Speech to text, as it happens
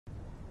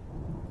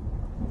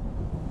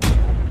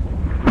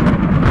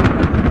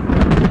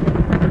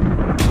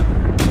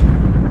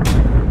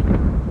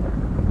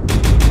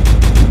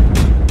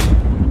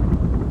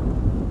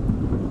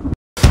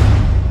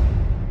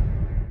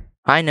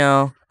I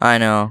know.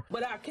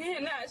 But I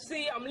cannot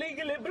see, I'm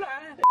legally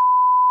blind.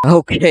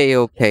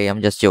 Okay,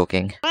 I'm just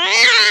joking.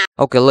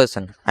 Okay,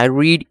 listen. I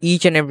read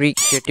each and every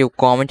creative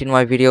comment in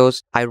my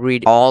videos. I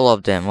read all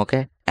of them,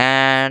 okay?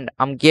 And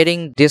I'm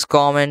getting this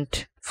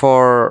comment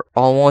for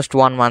almost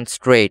 1 month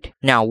straight.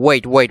 Now,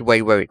 wait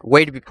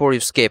before you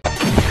skip.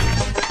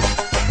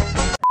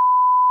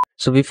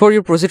 So before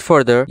you proceed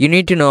further, you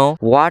need to know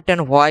what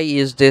and why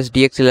is this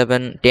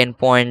dx11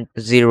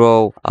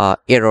 10.0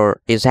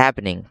 error is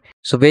happening.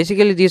 So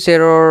basically this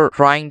error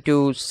trying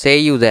to say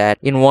you that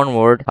in one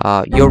word,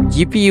 your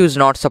GPU is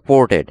not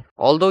supported.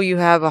 Although you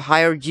have a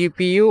higher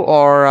GPU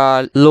or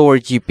a lower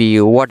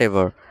GPU,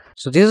 whatever.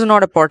 So this is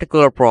not a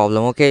particular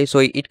problem, okay? So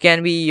it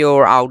can be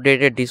your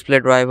outdated display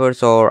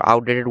drivers or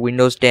outdated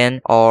Windows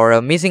 10 or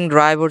missing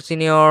drivers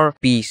in your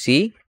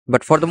PC.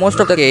 But for the most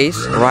of the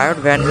case, Riot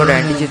Vanguard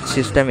anti-cheat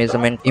system is a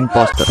main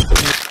imposter.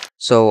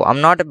 So I'm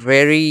not a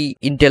very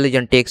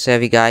intelligent tech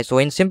savvy guy. So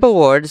in simple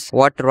words,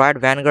 what Riot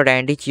Vanguard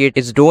anti-cheat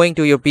is doing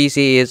to your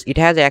PC is it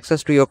has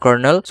access to your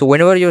kernel. So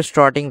whenever you're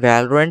starting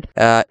Valorant,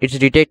 it's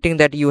detecting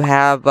that you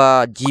have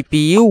a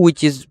GPU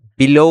which is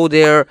below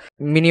their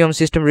minimum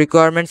system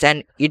requirements,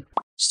 and it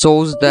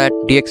shows that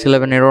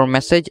dx11 error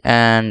message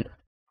and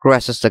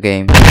crashes the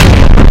game.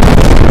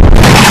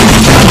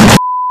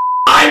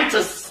 I'm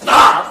just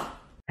stop!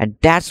 And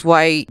that's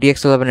why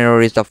dx11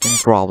 error is the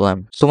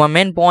problem. So my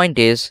main point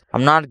is,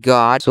 I'm not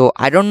God, so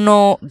I don't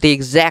know the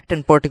exact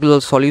and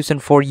particular solution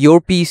for your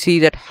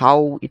PC that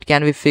how it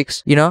can be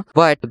fixed, you know.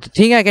 But the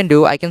thing I can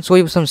do, I can show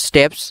you some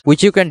steps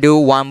which you can do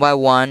one by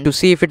one to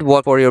see if it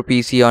works for your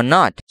PC or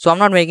not. So I'm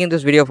not making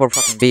this video for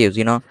fucking views,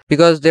 you know,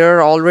 because there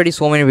are already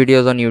so many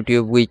videos on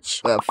YouTube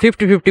which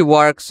 50-50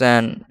 works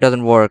and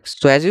doesn't work.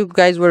 So as you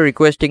guys were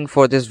requesting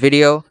for this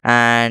video,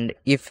 and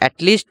if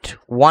at least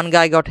one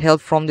guy got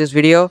help from this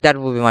video, that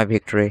will be my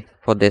victory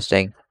for this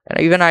thing. And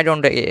even I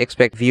don't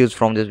expect views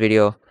from this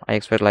video. I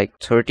expect like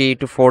 30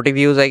 to 40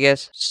 views, I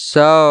guess.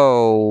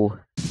 So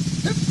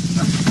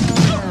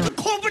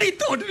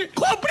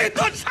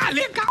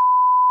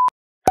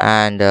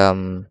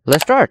and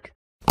let's start.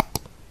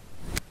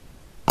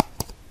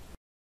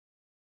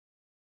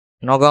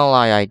 Not gonna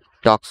lie, I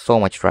talk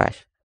so much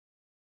trash.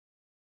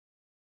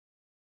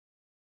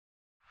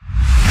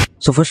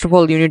 So first of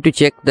all, you need to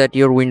check that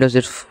your Windows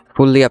is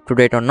fully up to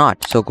date or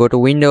not. So go to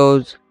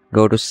Windows,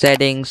 go to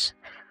settings,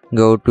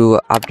 go to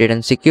update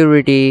and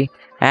security,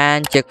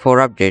 and check for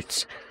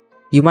updates.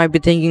 You might be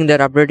thinking that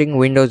updating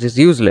Windows is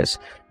useless,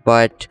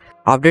 but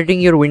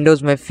updating your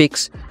Windows may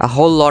fix a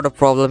whole lot of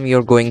problem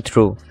you're going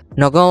through.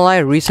 Not gonna lie,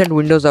 recent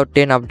Windows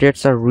 10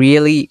 updates are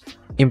really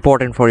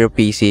important for your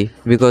PC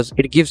because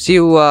it gives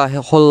you a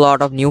whole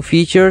lot of new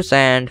features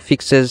and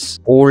fixes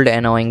old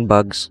annoying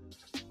bugs.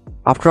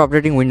 After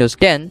updating Windows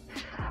 10,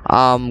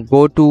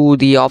 go to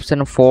the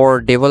option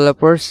for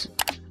developers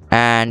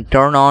and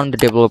turn on the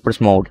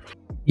developers mode.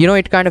 You know,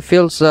 it kind of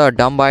feels a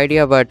dumb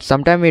idea, but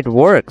sometimes it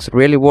works,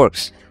 really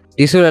works.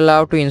 This will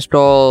allow to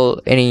install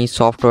any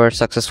software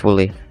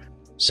successfully.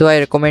 So I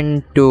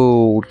recommend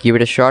to give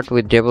it a shot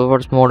with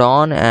developers mode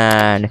on,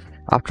 and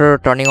after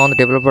turning on the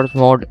developers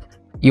mode,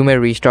 you may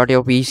restart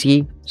your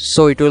PC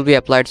so it will be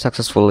applied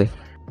successfully.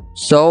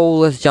 So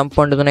let's jump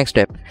on to the next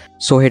step.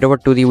 So head over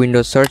to the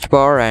Windows search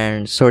bar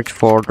and search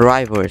for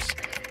drivers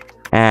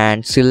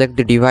and select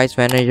the device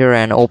manager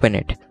and open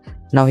it.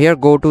 Now here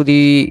go to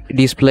the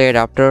display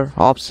adapter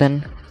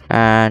option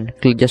and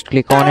just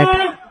click on it.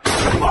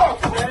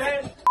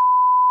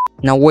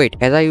 Now wait,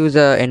 as I use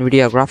a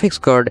Nvidia graphics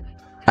card,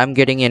 I'm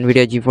getting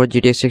Nvidia GeForce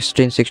GTX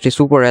 1660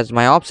 Super as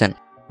my option.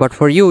 But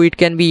for you, it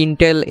can be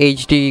Intel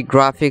HD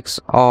graphics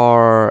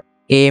or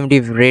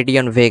AMD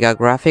Radeon Vega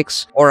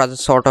graphics or other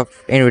sort of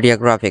Nvidia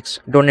graphics.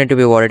 Don't need to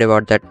be worried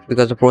about that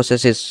because the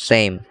process is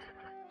same.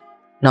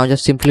 Now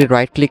just simply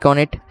right click on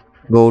it,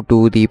 go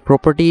to the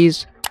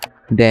properties,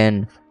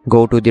 then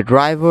go to the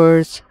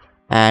drivers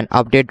and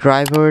update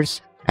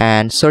drivers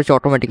and search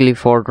automatically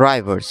for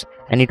drivers,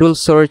 and it will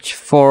search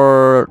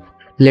for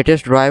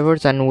latest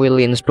drivers and will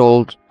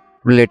install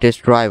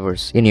latest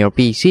drivers in your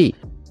PC.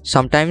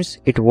 Sometimes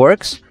it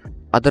works,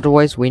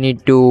 otherwise we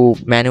need to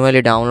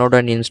manually download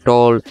and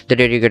install the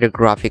dedicated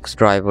graphics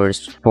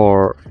drivers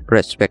for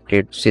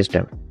respective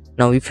system.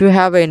 Now if you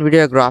have a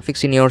Nvidia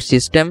graphics in your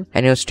system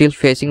and you're still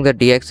facing the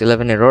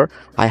dx11 error,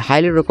 I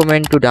highly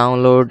recommend to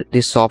download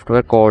this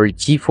software called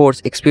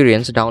GeForce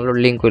Experience. Download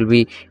link will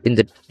be in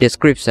the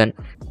description.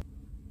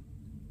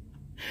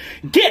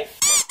 Get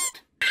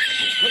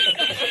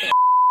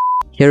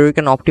Here you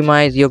can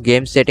optimize your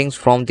game settings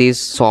from this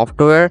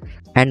software,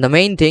 and the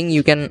main thing,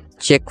 you can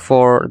check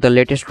for the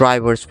latest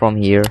drivers from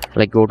here.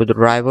 Like go to the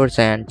drivers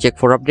and check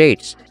for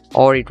updates,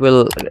 or it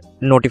will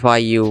notify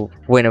you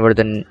whenever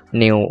the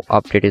new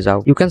update is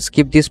out. You can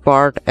skip this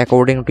part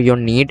according to your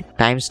need.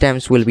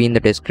 Timestamps will be in the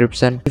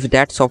description. If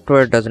that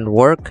software doesn't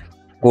work,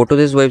 go to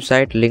this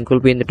website, link will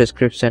be in the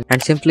description,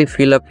 and simply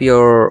fill up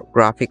your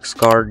graphics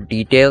card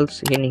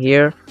details in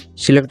here.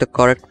 Select the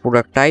correct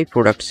product type,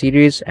 product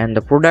series, and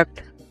the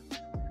product,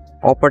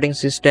 operating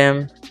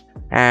system,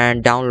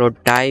 and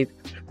download type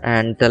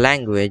and the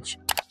language.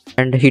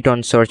 and hit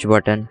on search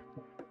button.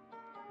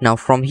 Now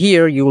from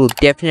here you will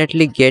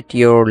definitely get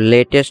your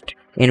latest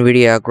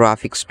Nvidia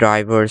graphics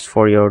drivers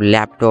for your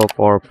laptop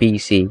or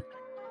PC.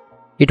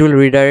 It will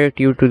redirect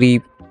you to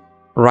the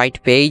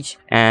right page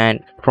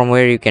and from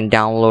where you can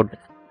download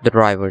the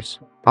drivers.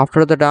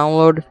 After the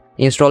download,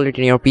 install it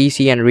in your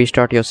PC and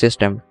restart your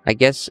system. I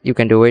guess you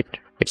can do it.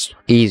 It's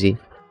easy.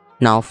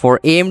 Now for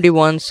AMD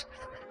ones,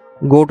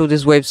 go to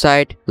this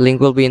website,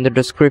 link will be in the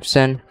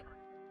description,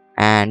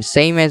 and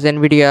same as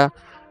Nvidia,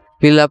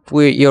 fill up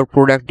with your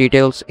product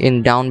details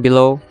in down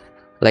below,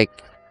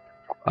 like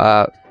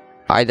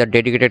either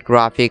dedicated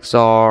graphics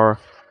or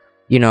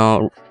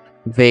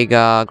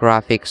Vega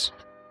graphics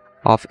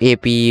of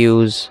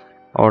APUs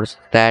or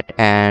that,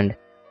 and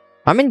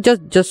I mean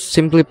just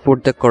simply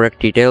put the correct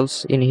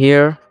details in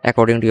here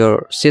according to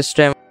your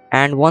system.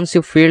 And once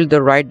you fill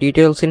the right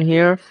details in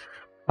here,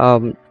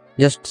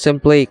 just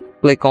simply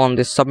click on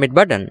this submit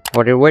button,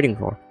 what you're waiting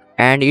for,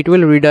 and it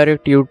will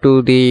redirect you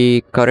to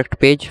the correct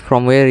page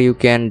from where you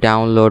can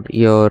download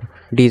your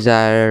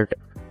desired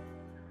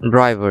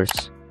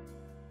drivers.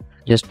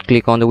 Just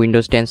click on the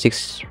Windows 10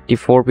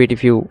 64-bit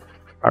if you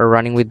are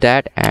running with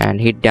that and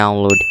hit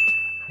download,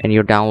 and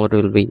your download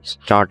will be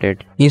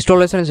started.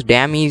 Installation is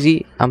damn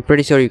easy. I'm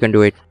pretty sure you can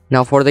do it.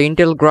 Now for the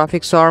Intel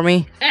graphics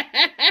army,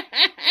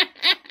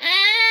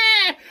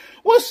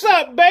 What's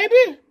up,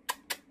 baby?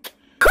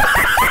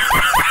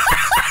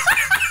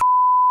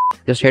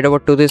 just head over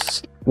to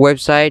this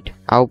website.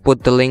 I'll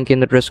put the link in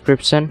the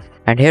description,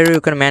 and here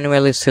you can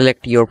manually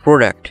select your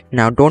product.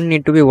 Now don't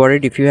need to be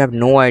worried if you have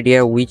no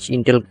idea which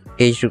Intel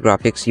HD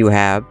graphics you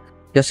have.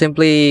 Just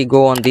simply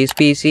go on this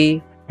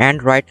PC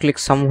and right click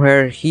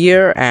somewhere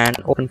here and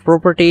open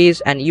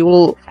properties, and you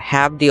will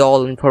have the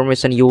all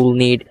information you will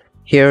need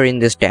here in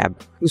this tab.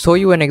 To show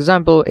you an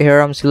example, here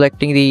I'm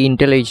selecting the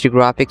Intel HD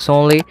graphics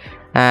only,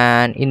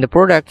 and in the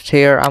products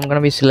here I'm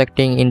gonna be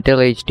selecting Intel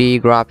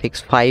HD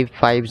graphics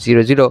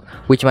 5500,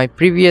 which my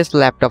previous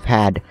laptop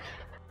had.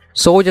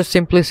 So just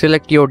simply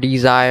select your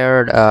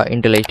desired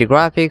Intel HD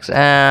graphics,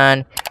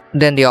 and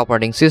then the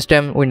operating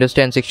system, Windows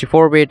 10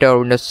 64-bit or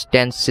Windows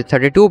 10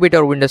 32-bit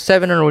or Windows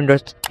 7 or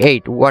Windows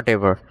 8,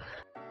 whatever.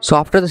 So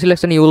after the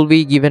selection you will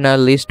be given a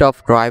list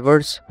of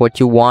drivers what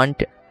you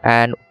want,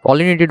 and all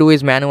you need to do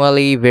is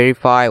manually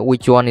verify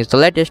which one is the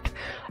latest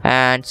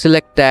and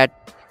select that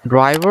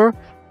driver,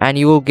 and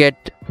you will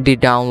get the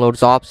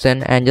downloads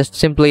option, and just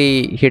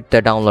simply hit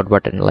the download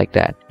button like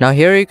that. Now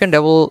here you can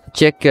double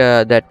check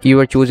that you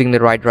are choosing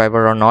the right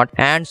driver or not,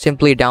 and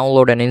simply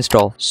download and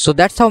install. So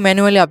that's how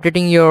manually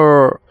updating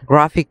your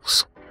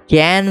graphics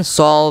can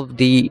solve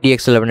the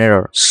dx11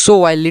 error.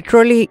 So I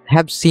literally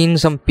have seen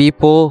some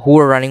people who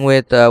are running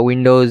with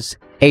Windows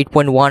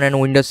 8.1 and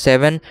Windows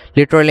 7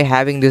 literally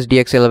having this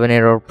dx11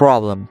 error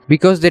problem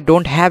because they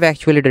don't have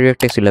actually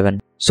DirectX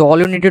 11. So all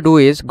you need to do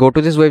is go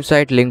to this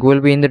website, link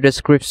will be in the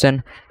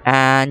description,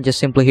 and just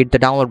simply hit the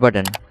download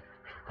button.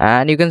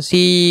 And you can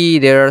see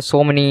there are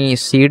so many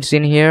seeds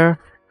in here,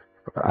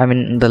 I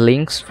mean the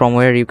links from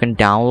where you can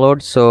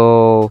download.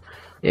 So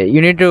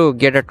you need to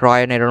get a try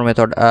and error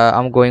method.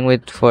 I'm going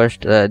with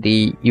first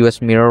the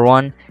US mirror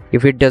one.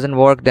 If it doesn't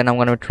work, then I'm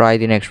going to try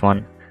the next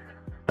one.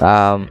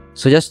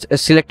 So just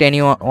select any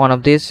one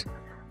of these.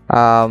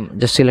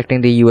 Just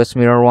selecting the US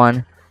mirror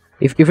one.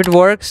 If it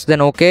works,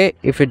 then okay.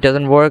 If it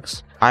doesn't work,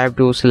 I have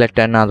to select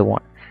another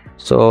one.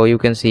 So you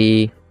can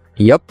see,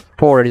 yep,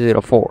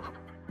 404.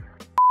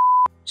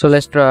 So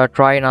let's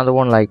try another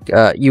one like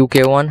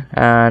UK one,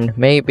 and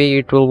maybe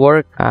it will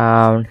work.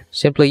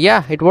 Simply,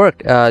 yeah, it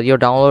worked. Your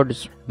download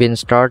has been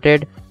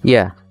started.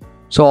 Yeah.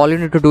 So all you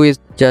need to do is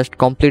just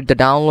complete the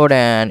download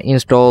and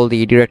install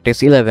the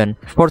DirectX 11.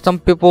 For some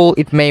people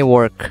it may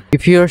work.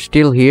 If you're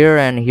still here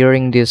and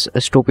hearing this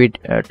stupid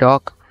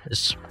talk,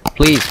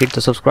 please hit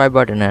the subscribe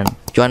button and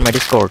join my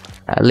Discord.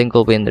 Link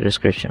will be in the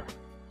description.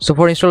 So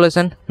for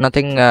installation,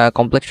 nothing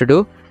complex to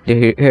do.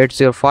 Here's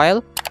your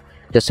file.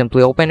 Just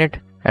simply open it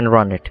and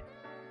run it.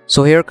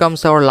 So here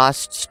comes our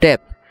last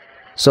step.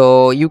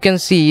 So you can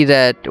see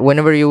that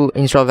whenever you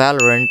install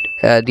Valorant,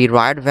 the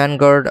Riot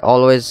Vanguard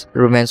always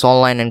remains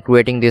online and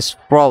creating this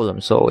problem.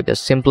 So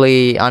just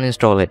simply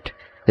uninstall it.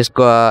 Just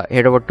go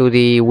head over to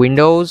the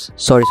Windows.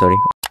 Sorry.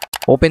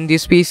 Open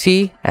this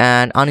PC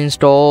and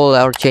uninstall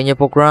or change a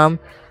program,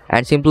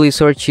 and simply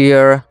search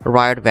here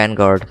Riot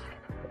Vanguard.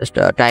 Just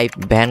type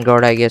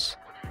Vanguard, I guess.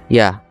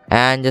 Yeah,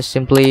 and just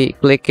simply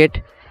click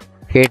it.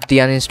 Hit the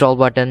uninstall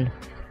button.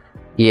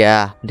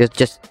 Yeah,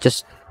 just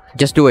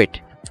do it.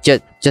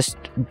 Just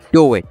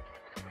do it.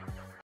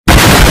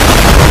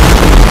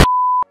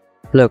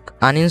 Look,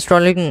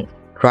 uninstalling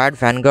Riot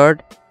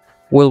Vanguard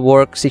will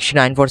work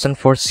 69%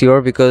 for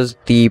sure, because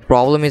the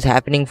problem is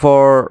happening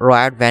for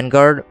Riot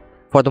Vanguard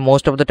for the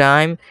most of the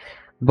time.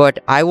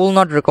 But I will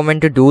not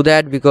recommend to do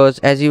that, because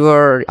as you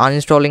are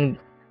uninstalling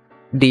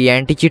the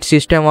anti-cheat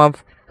system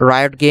of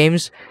Riot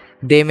Games,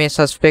 they may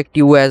suspect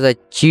you as a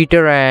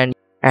cheater, and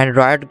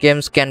Riot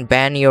Games can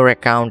ban your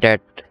account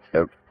at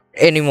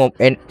any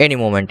moment.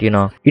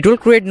 It will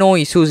create no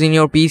issues in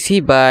your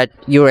PC, but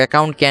your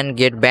account can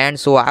get banned.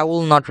 So I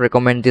will not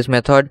recommend this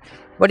method.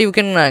 but you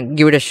can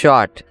give it a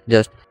shot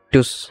just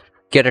to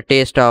get a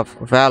taste of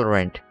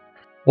Valorant.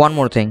 One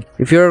more thing,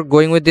 if you're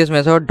going with this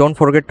method, don't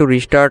forget to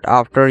restart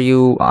after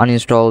you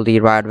uninstall the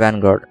Riot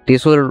Vanguard.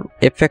 This will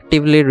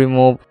effectively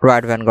remove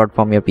Riot Vanguard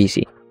from your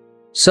PC.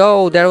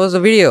 So that was the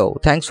video.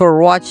 Thanks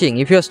for watching.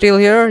 If you're still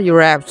here,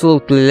 you're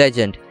absolutely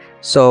legend.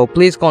 So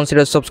please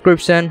consider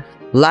subscription,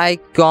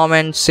 like,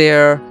 comment,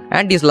 share,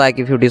 and dislike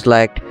if you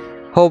disliked.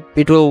 Hope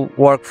it will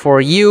work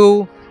for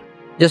you.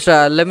 Just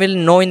let me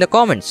know in the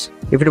comments.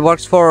 If it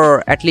works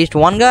for at least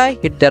one guy,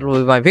 that will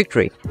be my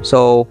victory.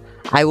 So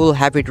I will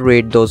happy to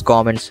read those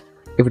comments.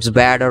 If it's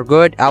bad or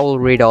good, I will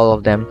read all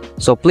of them.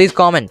 So please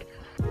comment.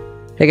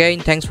 Again,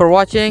 thanks for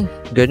watching.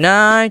 Good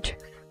night.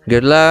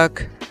 Good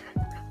luck.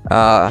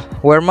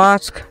 Wear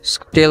mask.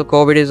 Still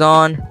COVID is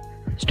on.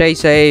 Stay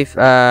safe,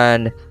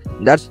 and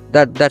that's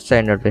the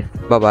end of it.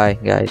 Bye bye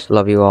guys.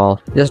 Love you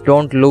all. Just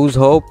don't lose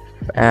hope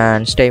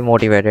and stay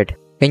motivated.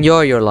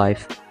 Enjoy your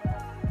life.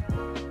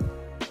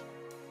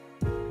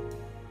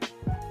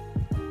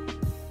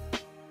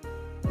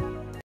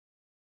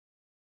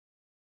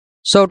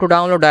 So to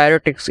download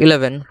DirectX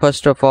 11,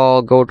 first of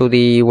all go to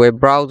the web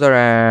browser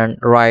and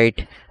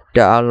write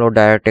download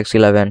DirectX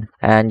 11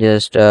 and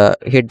just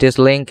hit this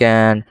link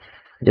and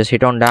just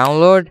hit on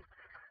download,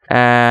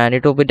 and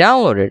it will be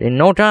downloaded in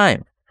no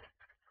time.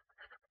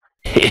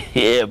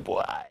 Yeah,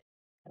 boy.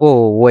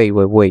 Oh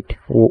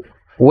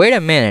wait a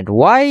minute,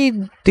 why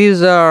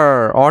these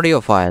are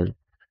audio file?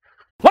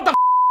 What the?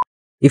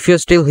 If you're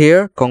still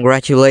here,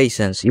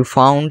 congratulations, you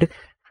found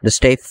the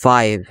step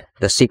 5,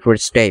 the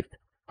secret step,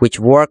 which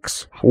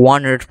works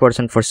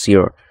 100% for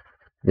sure.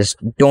 Just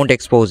don't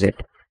expose it.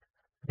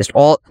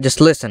 Just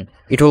listen.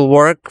 It will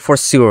work for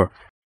sure.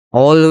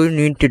 All you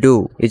need to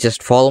do is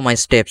just follow my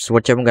steps,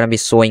 which I'm gonna be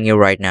showing you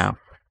right now.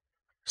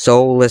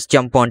 So let's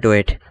jump onto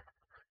it.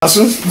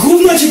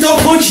 Gówno ci to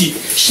obchodzi!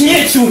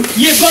 Śmieciu!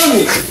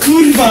 Jebany!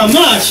 Kurwa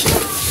mać!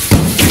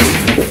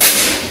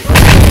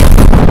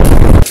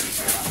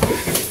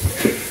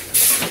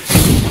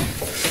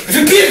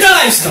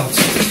 Wypierdalaj stąd!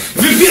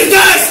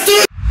 Wypierdalaj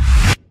stąd!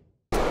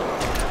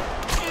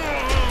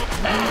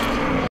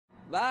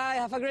 Bye,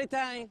 have a great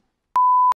time.